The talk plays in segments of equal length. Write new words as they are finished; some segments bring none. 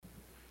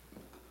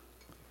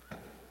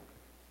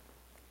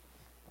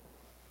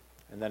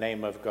In the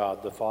name of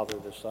God, the Father,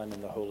 the Son,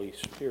 and the Holy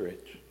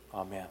Spirit.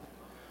 Amen.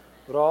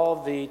 Would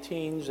all the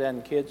teens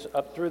and kids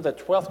up through the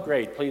 12th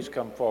grade please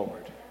come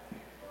forward?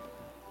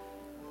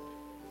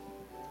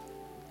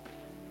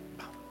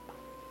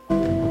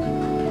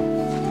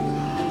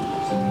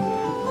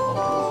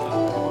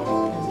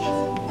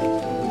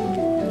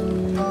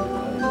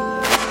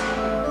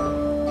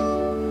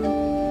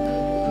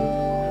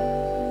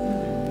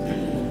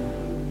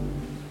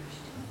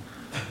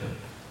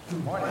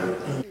 Good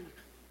morning.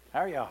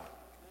 How are y'all?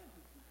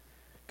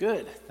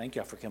 Good. Thank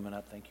y'all for coming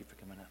up. Thank you for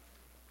coming up.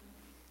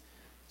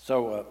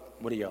 So,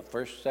 what are y'all?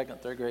 First,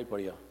 second, third grade? What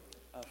are y'all?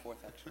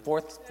 Fourth, actually.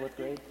 Fourth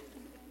grade?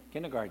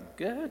 Kindergarten.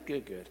 Good,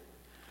 good, good.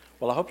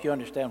 Well, I hope you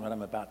understand what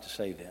I'm about to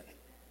say then.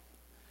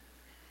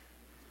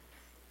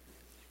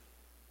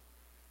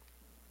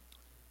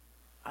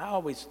 I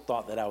always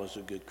thought that I was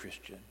a good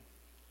Christian.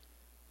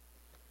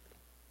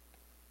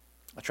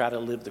 I try to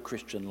live the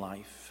Christian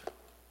life.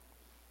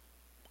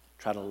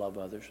 Try to love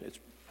others.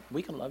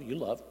 We can love. You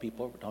love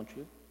people, don't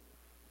you?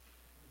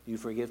 You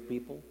forgive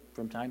people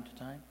from time to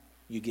time.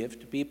 You give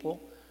to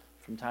people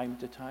from time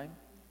to time.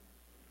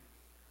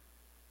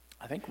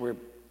 I think we're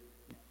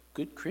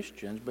good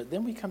Christians, but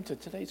then we come to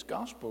today's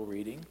gospel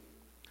reading,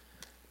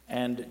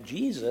 and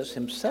Jesus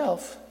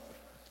himself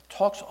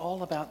talks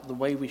all about the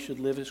way we should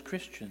live as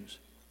Christians.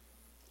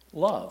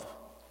 Love,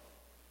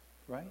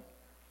 right?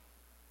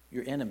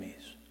 Your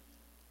enemies.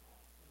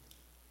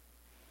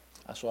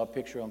 I saw a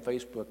picture on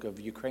Facebook of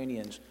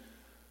Ukrainians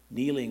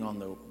kneeling on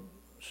the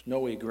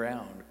snowy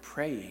ground,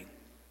 praying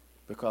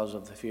because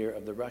of the fear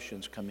of the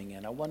Russians coming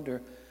in. I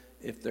wonder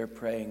if they're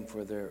praying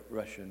for their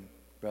Russian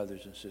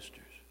brothers and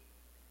sisters.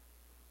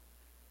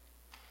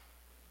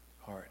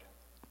 Hard.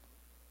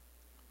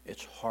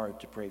 It's hard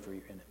to pray for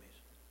your enemies,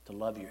 to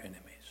love your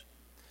enemies.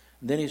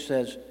 And then he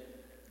says,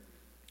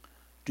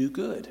 do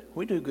good.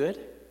 We do good.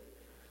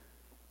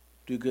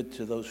 Do good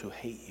to those who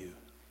hate you.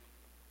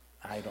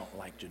 I don't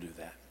like to do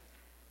that.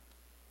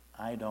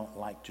 I don't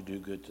like to do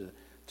good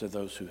to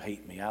those who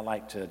hate me. I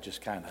like to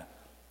just kind of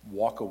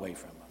walk away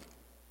from them.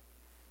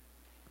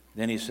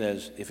 Then he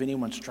says, if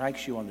anyone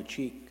strikes you on the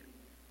cheek,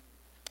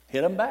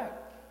 hit him back.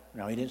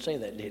 No, he didn't say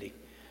that, did he?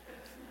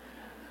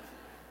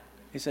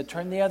 He said,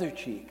 turn the other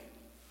cheek.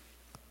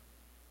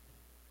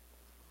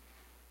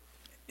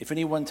 If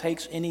anyone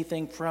takes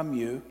anything from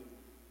you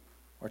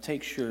or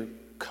takes your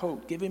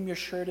coat, give him your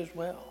shirt as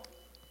well.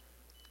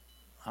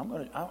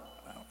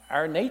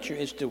 Our nature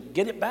is to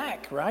get it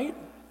back, right?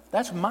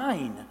 That's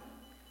mine,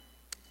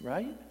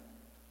 right?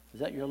 Is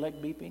that your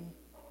leg beeping?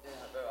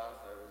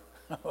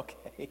 Yeah,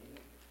 Okay.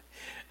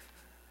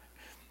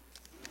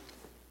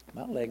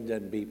 My leg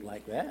doesn't beep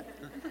like that.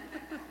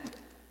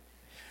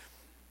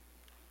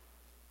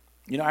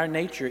 You know, our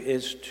nature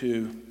is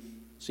to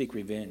seek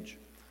revenge.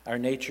 Our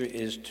nature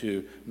is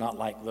to not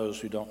like those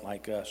who don't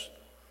like us.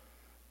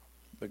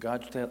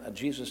 But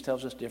Jesus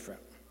tells us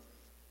different.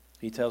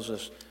 He tells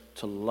us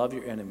to love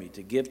your enemy,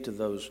 to give to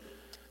those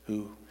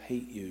who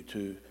hate you,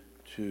 to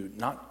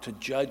not to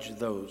judge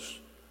those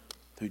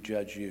who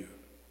judge you.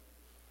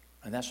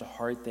 And that's a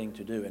hard thing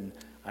to do. And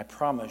I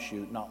promise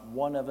you, not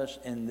one of us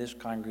in this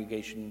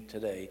congregation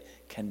today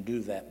can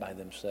do that by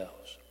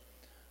themselves.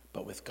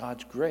 But with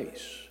God's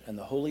grace and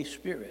the Holy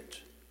Spirit,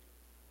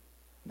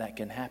 that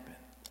can happen.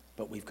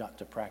 But we've got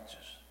to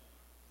practice.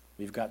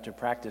 We've got to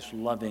practice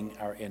loving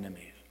our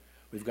enemies.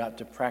 We've got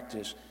to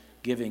practice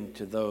giving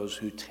to those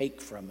who take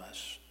from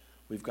us.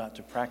 We've got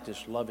to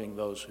practice loving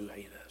those who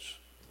hate us.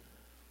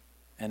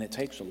 And it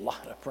takes a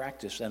lot of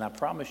practice. And I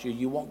promise you,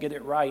 you won't get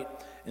it right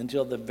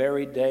until the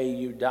very day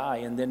you die.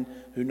 And then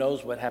who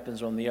knows what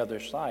happens on the other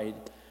side.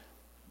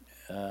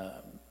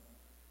 But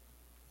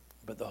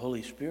the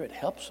Holy Spirit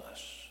helps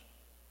us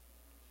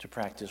to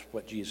practice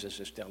what Jesus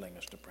is telling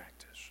us to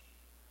practice.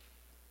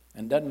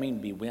 And it doesn't mean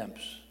be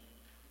wimps.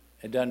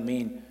 It doesn't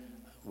mean,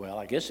 well,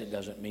 I guess it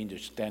doesn't mean to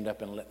stand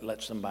up and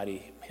let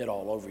somebody hit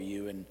all over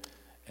you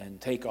and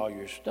take all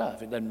your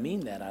stuff. It doesn't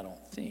mean that, I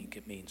don't think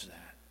it means that.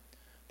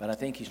 But I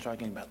think he's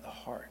talking about the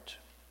heart.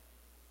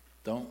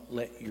 Don't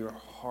let your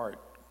heart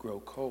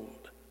grow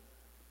cold.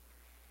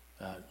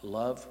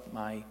 Love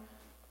my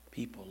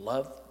people.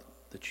 Love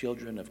the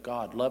children of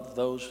God. Love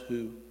those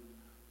who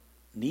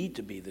need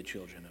to be the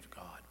children of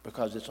God.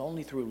 Because it's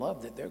only through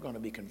love that they're going to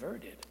be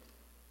converted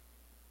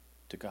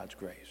to God's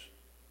grace.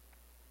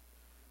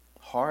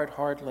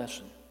 Hard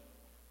lesson.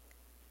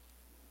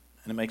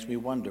 And it makes me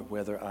wonder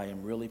whether I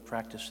am really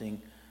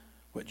practicing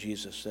what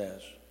Jesus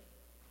says.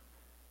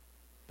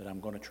 But I'm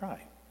going to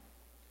try.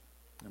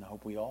 And I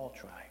hope we all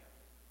try.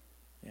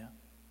 Yeah?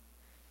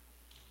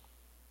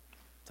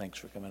 Thanks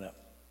for coming up.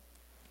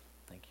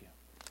 Thank you.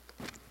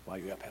 While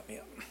you're up, help me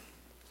up.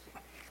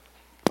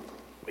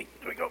 Wait,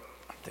 there we go.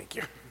 Thank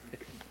you.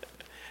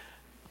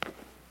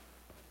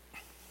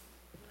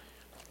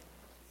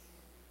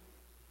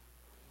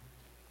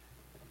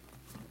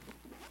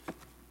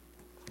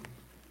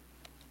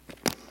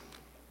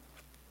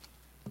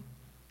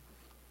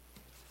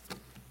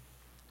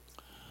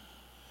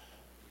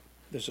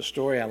 There's a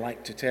story I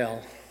like to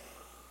tell.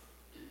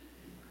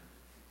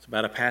 It's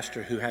about a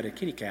pastor who had a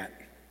kitty cat.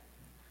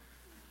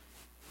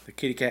 The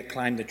kitty cat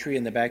climbed the tree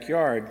in the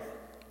backyard,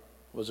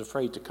 was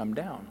afraid to come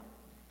down.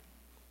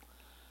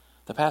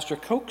 The pastor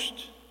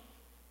coaxed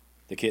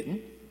the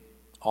kitten,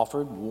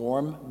 offered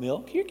warm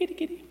milk. Here, kitty,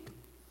 kitty.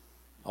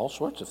 All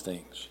sorts of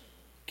things.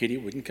 Kitty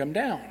wouldn't come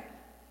down.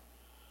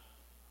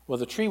 Well,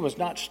 the tree was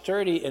not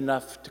sturdy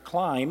enough to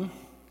climb,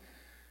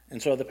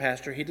 and so the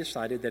pastor, he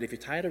decided that if he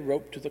tied a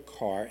rope to the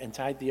car and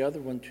tied the other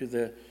one to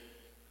the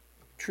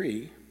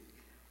tree,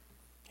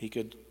 he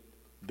could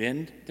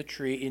bend the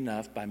tree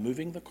enough by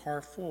moving the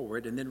car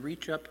forward and then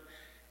reach up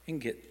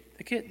and get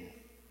the kitten.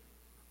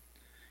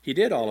 He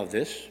did all of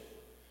this,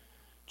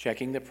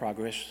 checking the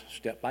progress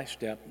step by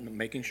step,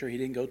 making sure he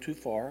didn't go too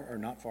far or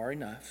not far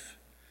enough.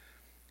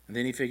 And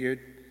then he figured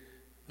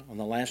on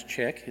the last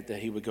check that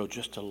he would go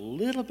just a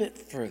little bit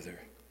further,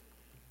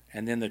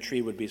 and then the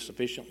tree would be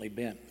sufficiently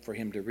bent for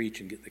him to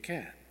reach and get the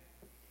cat.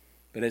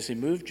 But as he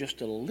moved just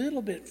a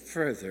little bit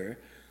further,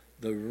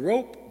 the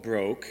rope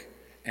broke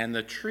and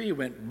the tree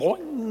went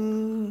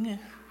boing,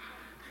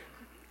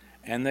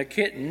 and the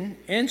kitten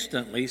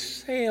instantly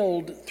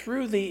sailed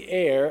through the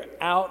air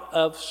out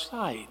of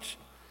sight.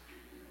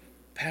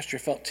 Pastor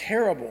felt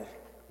terrible.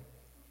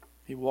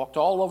 He walked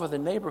all over the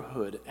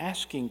neighborhood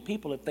asking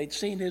people if they'd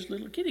seen his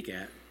little kitty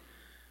cat.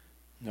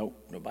 Nope,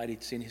 nobody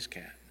had seen his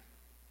cat.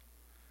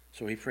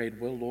 So he prayed,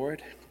 well,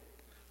 Lord,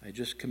 I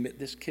just commit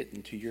this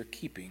kitten to your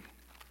keeping.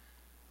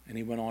 And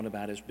he went on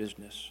about his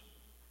business.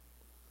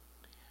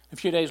 A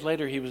few days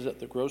later, he was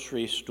at the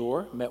grocery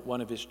store, met one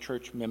of his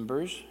church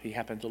members. He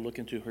happened to look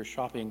into her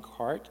shopping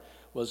cart,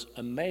 was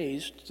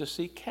amazed to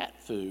see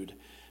cat food,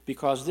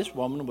 because this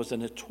woman was a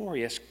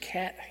notorious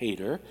cat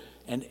hater,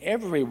 and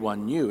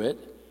everyone knew it.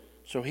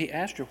 So he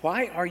asked her,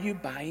 why are you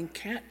buying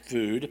cat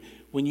food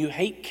when you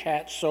hate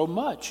cats so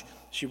much?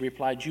 She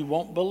replied, you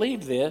won't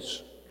believe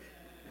this.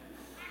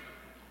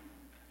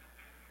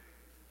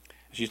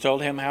 She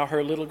told him how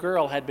her little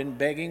girl had been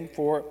begging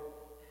for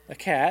a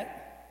cat,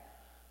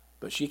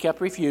 but she kept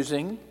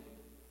refusing.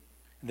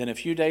 And then a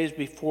few days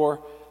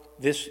before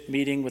this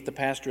meeting with the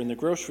pastor in the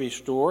grocery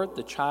store,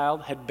 the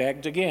child had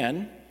begged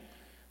again.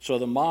 So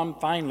the mom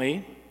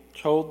finally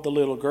told the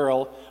little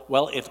girl,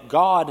 well, if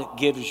God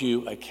gives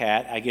you a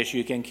cat, I guess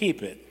you can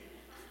keep it.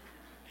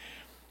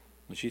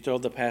 And she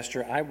told the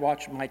pastor, I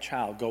watched my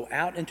child go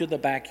out into the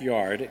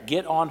backyard,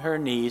 get on her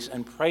knees,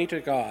 and pray to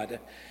God.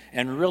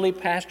 And really,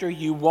 Pastor,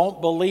 you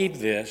won't believe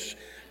this,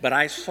 but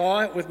I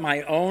saw it with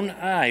my own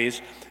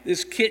eyes.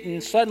 This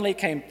kitten suddenly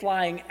came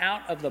flying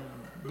out of the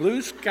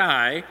blue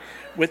sky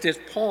with its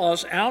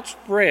paws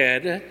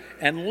outspread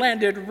and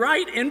landed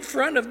right in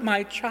front of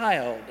my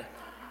child.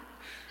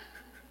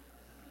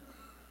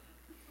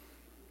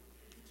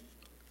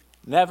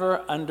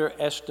 Never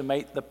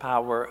underestimate the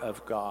power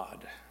of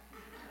God.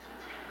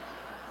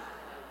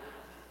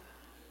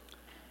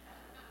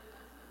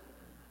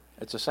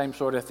 It's the same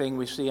sort of thing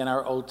we see in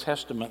our Old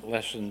Testament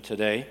lesson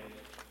today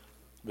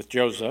with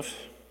Joseph.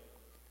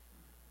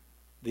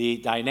 The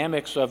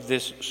dynamics of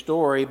this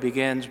story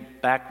begins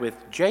back with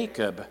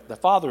Jacob, the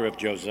father of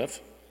Joseph,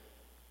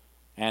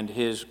 and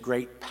his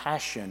great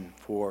passion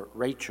for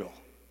Rachel,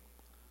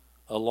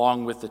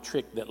 along with the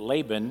trick that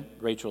Laban,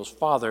 Rachel's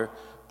father,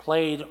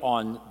 played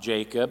on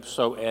Jacob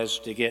so as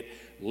to get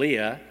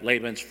Leah,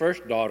 Laban's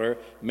first daughter,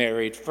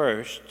 married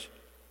first.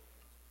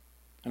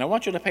 And I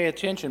want you to pay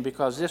attention,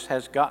 because this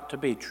has got to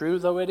be, true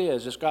though it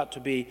is, it's got to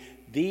be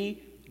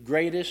the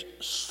greatest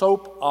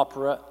soap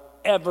opera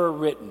ever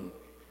written.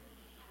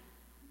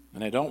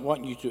 And I don't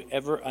want you to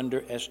ever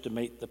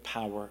underestimate the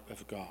power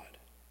of God.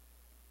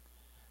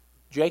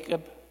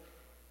 Jacob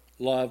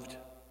loved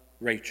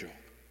Rachel,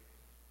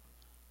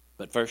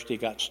 but first he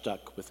got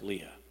stuck with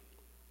Leah.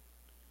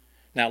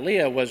 Now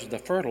Leah was the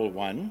fertile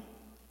one.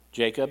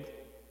 Gave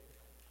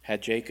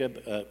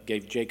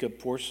Jacob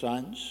 4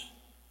 sons,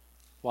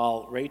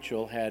 while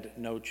Rachel had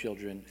no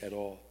children at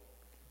all.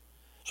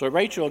 So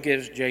Rachel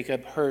gives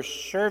Jacob her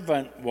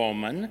servant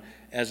woman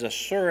as a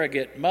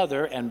surrogate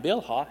mother, and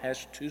Bilhah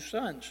has 2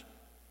 sons.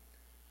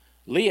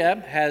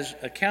 Leah has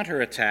a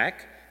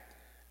counterattack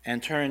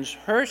and turns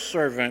her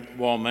servant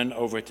woman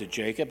over to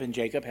Jacob, and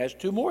Jacob has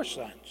 2 more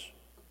sons.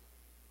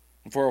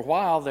 And for a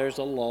while, there's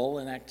a lull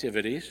in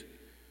activities,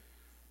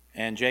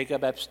 and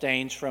Jacob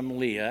abstains from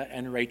Leah,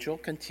 and Rachel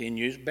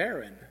continues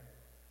barren.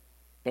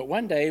 But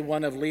one day,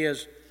 one of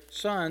Leah's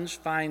sons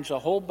finds a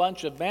whole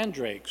bunch of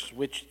mandrakes,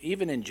 which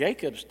even in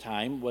Jacob's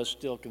time was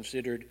still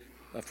considered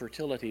a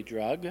fertility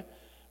drug.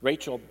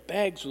 Rachel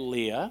begs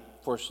Leah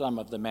for some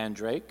of the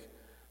mandrake,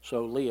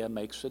 so Leah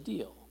makes a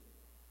deal.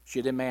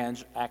 She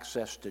demands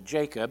access to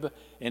Jacob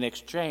in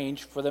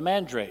exchange for the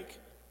mandrake.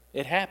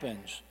 It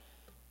happens,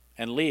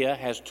 and Leah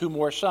has 2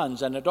 more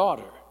sons and a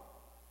daughter.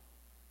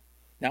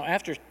 Now,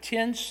 after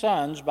 10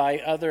 sons by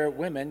other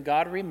women,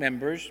 God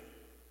remembers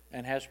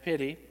and has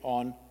pity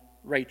on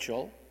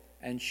Rachel,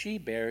 and she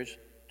bears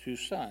 2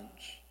 sons.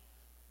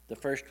 The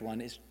first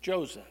one is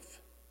Joseph.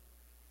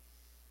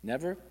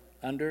 Never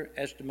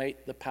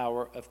underestimate the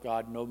power of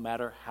God, no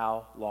matter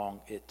how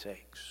long it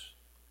takes.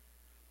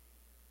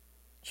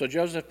 So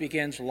Joseph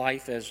begins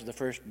life as the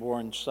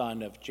firstborn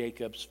son of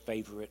Jacob's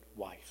favorite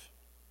wife.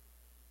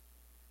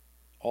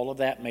 All of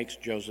that makes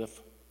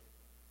Joseph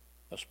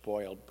a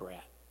spoiled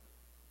brat.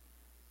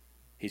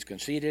 He's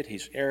conceited,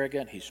 he's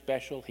arrogant, he's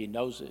special, he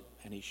knows it,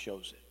 and he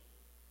shows it.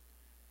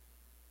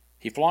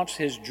 He flaunts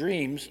his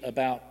dreams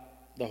about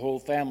the whole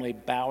family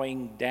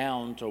bowing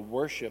down to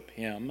worship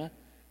him.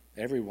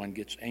 Everyone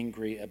gets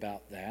angry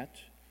about that.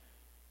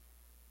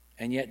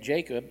 And yet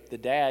Jacob, the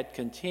dad,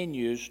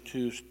 continues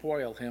to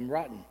spoil him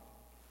rotten.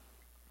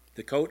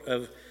 The coat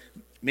of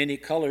many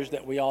colors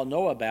that we all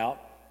know about,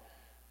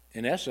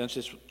 in essence,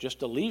 is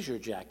just a leisure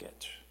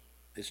jacket.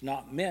 It's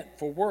not meant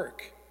for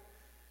work.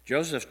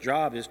 Joseph's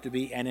job is to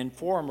be an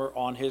informer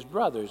on his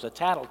brothers, a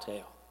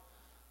tattletale.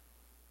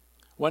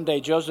 One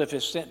day Joseph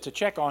is sent to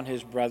check on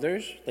his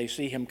brothers. They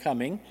see him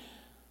coming.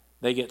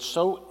 They get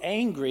so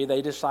angry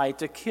they decide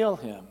to kill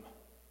him.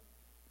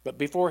 But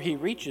before he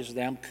reaches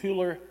them,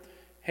 cooler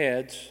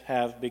heads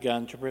have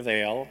begun to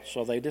prevail,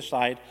 so they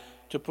decide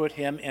to put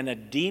him in a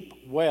deep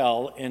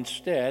well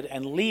instead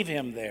and leave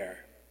him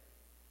there.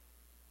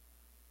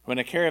 When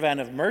a caravan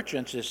of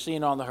merchants is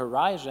seen on the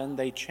horizon,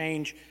 they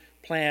change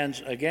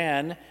plans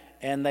again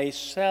and they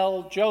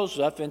sell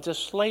Joseph into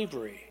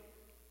slavery.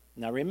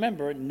 Now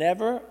remember,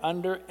 never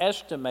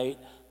underestimate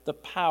the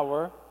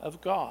power of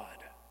God.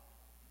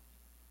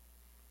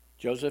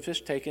 Joseph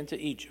is taken to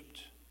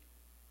Egypt,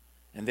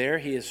 and there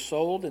he is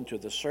sold into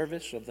the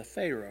service of the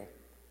Pharaoh.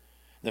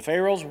 The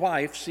Pharaoh's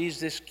wife sees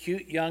this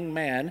cute young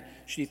man.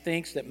 She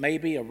thinks that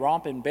maybe a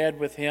romp in bed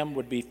with him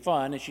would be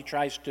fun, and she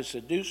tries to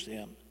seduce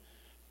him.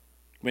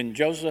 When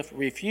Joseph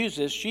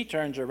refuses, she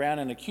turns around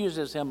and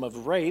accuses him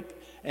of rape,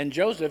 and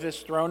Joseph is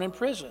thrown in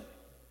prison.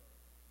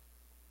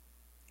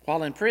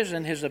 While in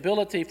prison, his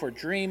ability for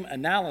dream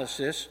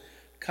analysis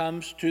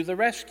comes to the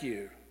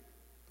rescue.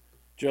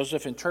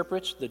 Joseph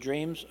interprets the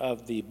dreams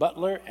of the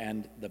butler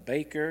and the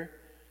baker.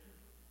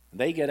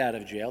 They get out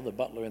of jail, the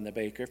butler and the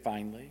baker,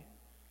 finally.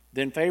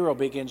 Then Pharaoh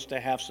begins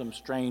to have some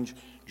strange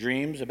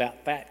dreams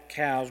about fat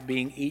cows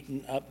being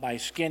eaten up by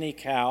skinny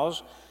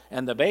cows,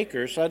 and the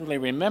baker suddenly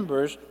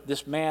remembers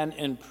this man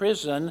in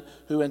prison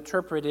who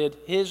interpreted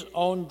his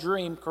own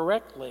dream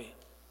correctly.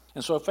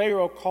 And so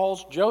Pharaoh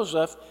calls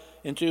Joseph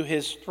into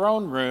his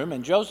throne room,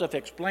 and Joseph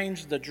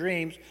explains the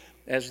dreams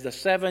as the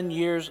 7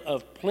 years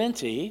of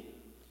plenty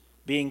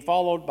being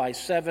followed by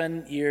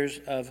 7 years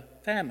of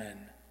famine.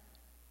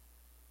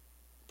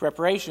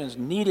 Preparations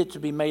needed to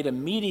be made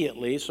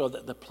immediately so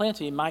that the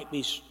plenty might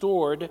be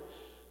stored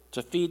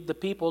to feed the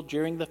people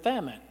during the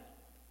famine.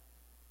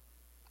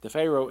 The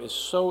Pharaoh is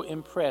so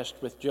impressed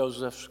with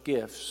Joseph's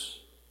gifts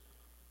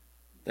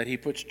that he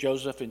puts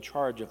Joseph in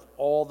charge of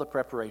all the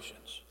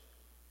preparations.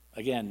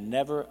 Again,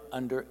 never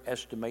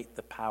underestimate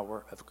the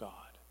power of God.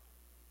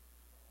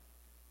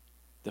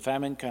 The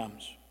famine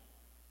comes.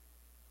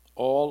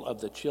 All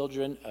of the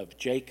children of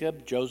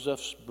Jacob,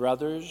 Joseph's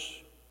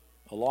brothers,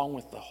 along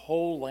with the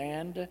whole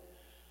land,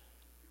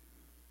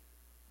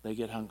 they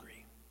get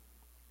hungry.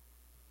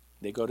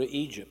 They go to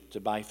Egypt to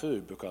buy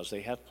food because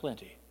they have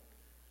plenty.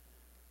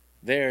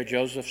 There,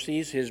 Joseph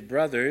sees his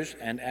brothers,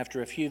 and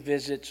after a few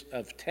visits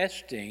of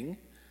testing,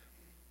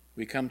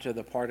 we come to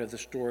the part of the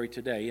story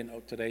today, in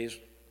today's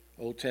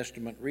Old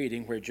Testament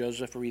reading, where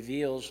Joseph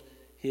reveals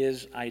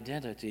his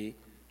identity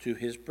to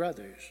his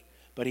brothers.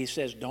 But he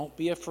says, don't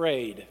be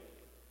afraid.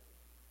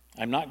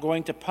 I'm not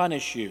going to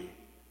punish you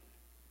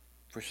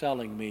for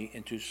selling me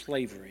into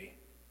slavery.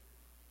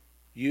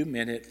 You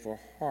meant it for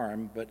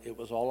harm, but it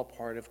was all a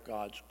part of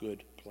God's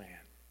good plan.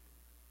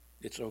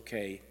 It's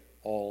okay.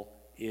 All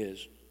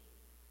is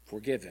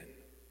forgiven.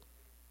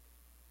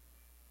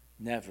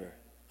 Never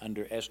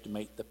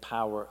underestimate the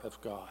power of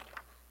God.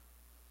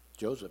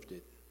 Joseph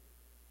did.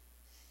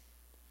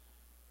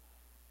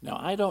 Now,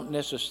 I don't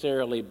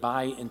necessarily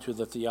buy into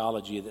the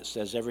theology that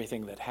says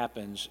everything that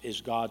happens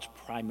is God's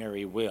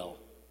primary will.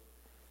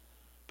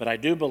 But I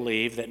do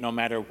believe that no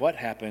matter what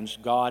happens,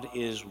 God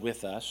is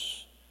with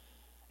us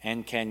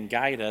and can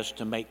guide us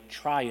to make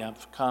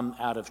triumph come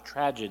out of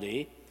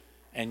tragedy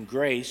and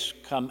grace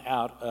come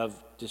out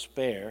of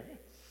despair.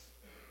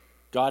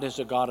 God is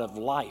a God of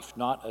life,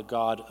 not a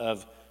God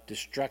of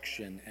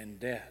destruction and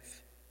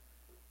death.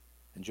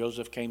 And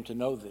Joseph came to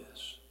know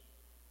this.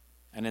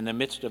 And in the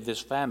midst of this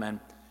famine,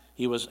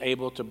 he was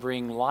able to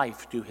bring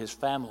life to his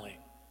family.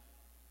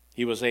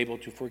 He was able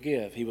to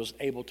forgive. He was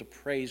able to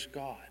praise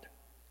God.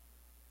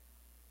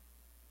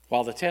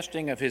 While the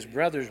testing of his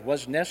brothers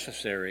was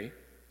necessary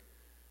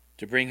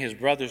to bring his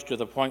brothers to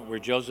the point where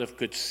Joseph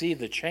could see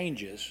the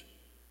changes,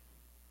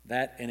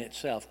 that in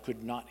itself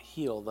could not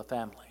heal the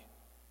family.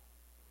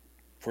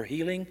 For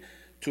healing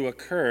to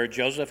occur,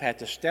 Joseph had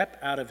to step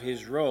out of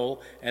his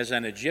role as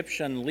an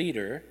Egyptian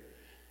leader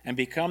and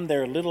become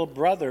their little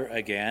brother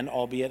again,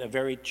 albeit a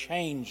very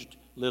changed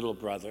little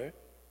brother.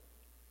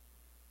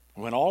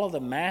 When all of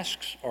the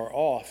masks are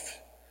off,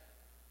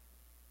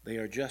 they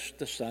are just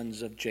the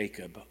sons of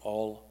Jacob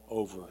all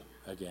over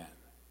again.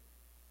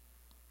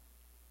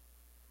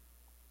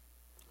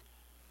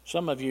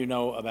 Some of you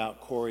know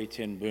about Corrie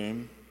ten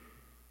Boom.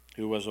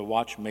 who was a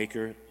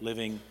watchmaker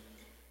living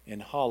in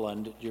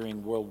Holland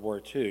during World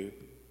War II.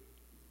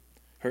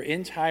 Her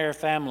entire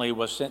family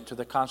was sent to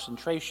the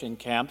concentration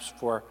camps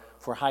for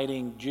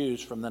hiding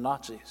Jews from the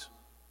Nazis.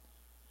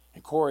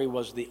 And Corrie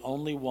was the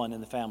only one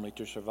in the family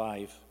to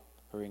survive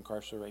her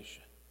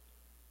incarceration.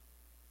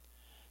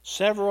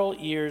 Several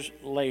years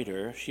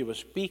later, she was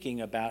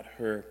speaking about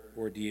her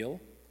ordeal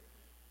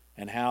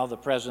and how the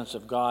presence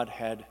of God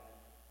had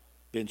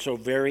been so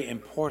very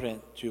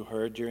important to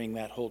her during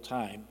that whole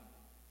time.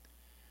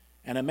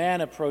 And a man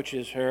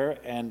approaches her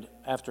and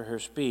after her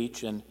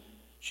speech, and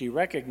she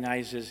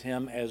recognizes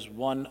him as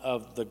one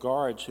of the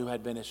guards who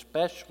had been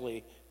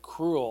especially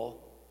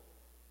cruel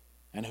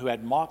and who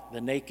had mocked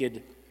the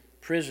naked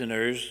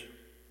prisoners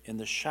in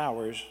the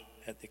showers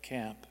at the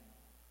camp.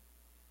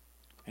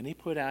 And he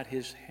put out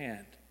his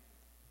hand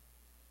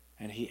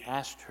and he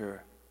asked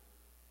her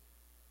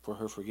for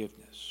her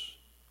forgiveness.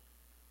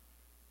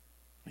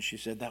 And she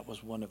said that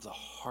was one of the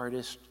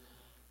hardest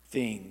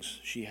things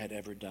she had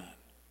ever done.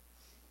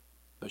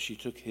 But she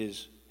took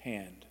his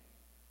hand,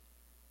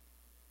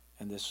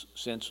 and this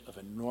sense of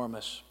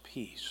enormous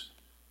peace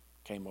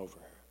came over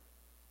her.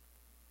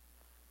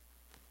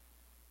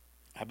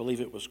 I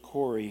believe it was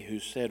Corrie who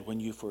said, when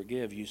you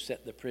forgive, you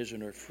set the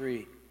prisoner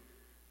free,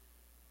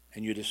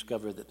 and you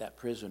discover that that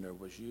prisoner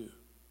was you.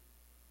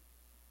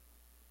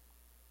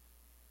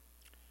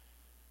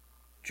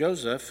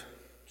 Joseph,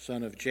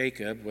 son of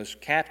Jacob, was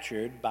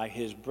captured by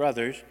his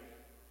brothers,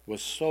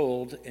 was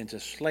sold into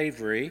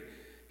slavery.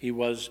 He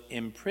was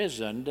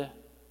imprisoned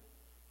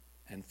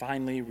and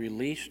finally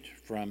released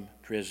from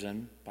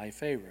prison by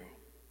Pharaoh.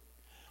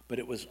 But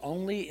it was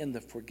only in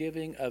the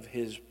forgiving of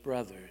his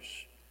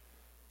brothers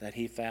that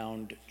he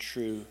found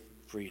true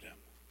freedom.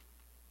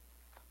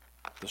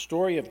 The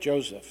story of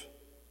Joseph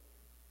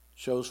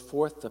shows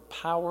forth the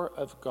power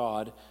of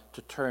God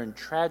to turn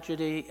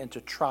tragedy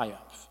into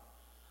triumph.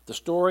 The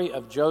story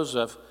of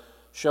Joseph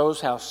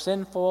shows how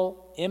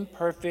sinful,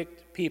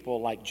 imperfect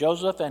people like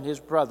Joseph and his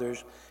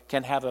brothers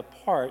can have a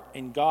part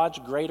in God's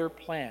greater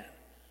plan.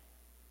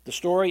 The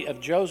story of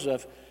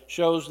Joseph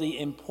shows the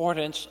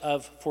importance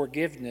of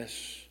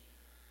forgiveness,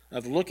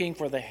 of looking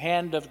for the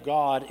hand of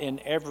God in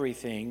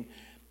everything,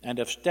 and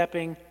of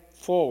stepping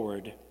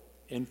forward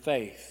in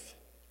faith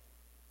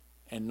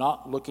and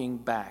not looking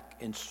back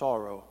in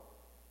sorrow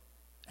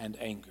and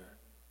anger.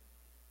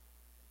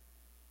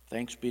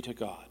 Thanks be to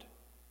God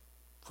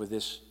for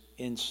this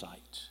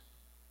insight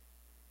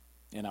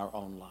in our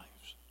own lives.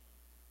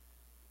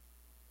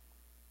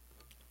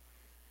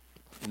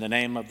 In the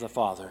name of the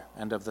Father,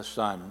 and of the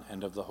Son,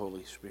 and of the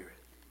Holy Spirit.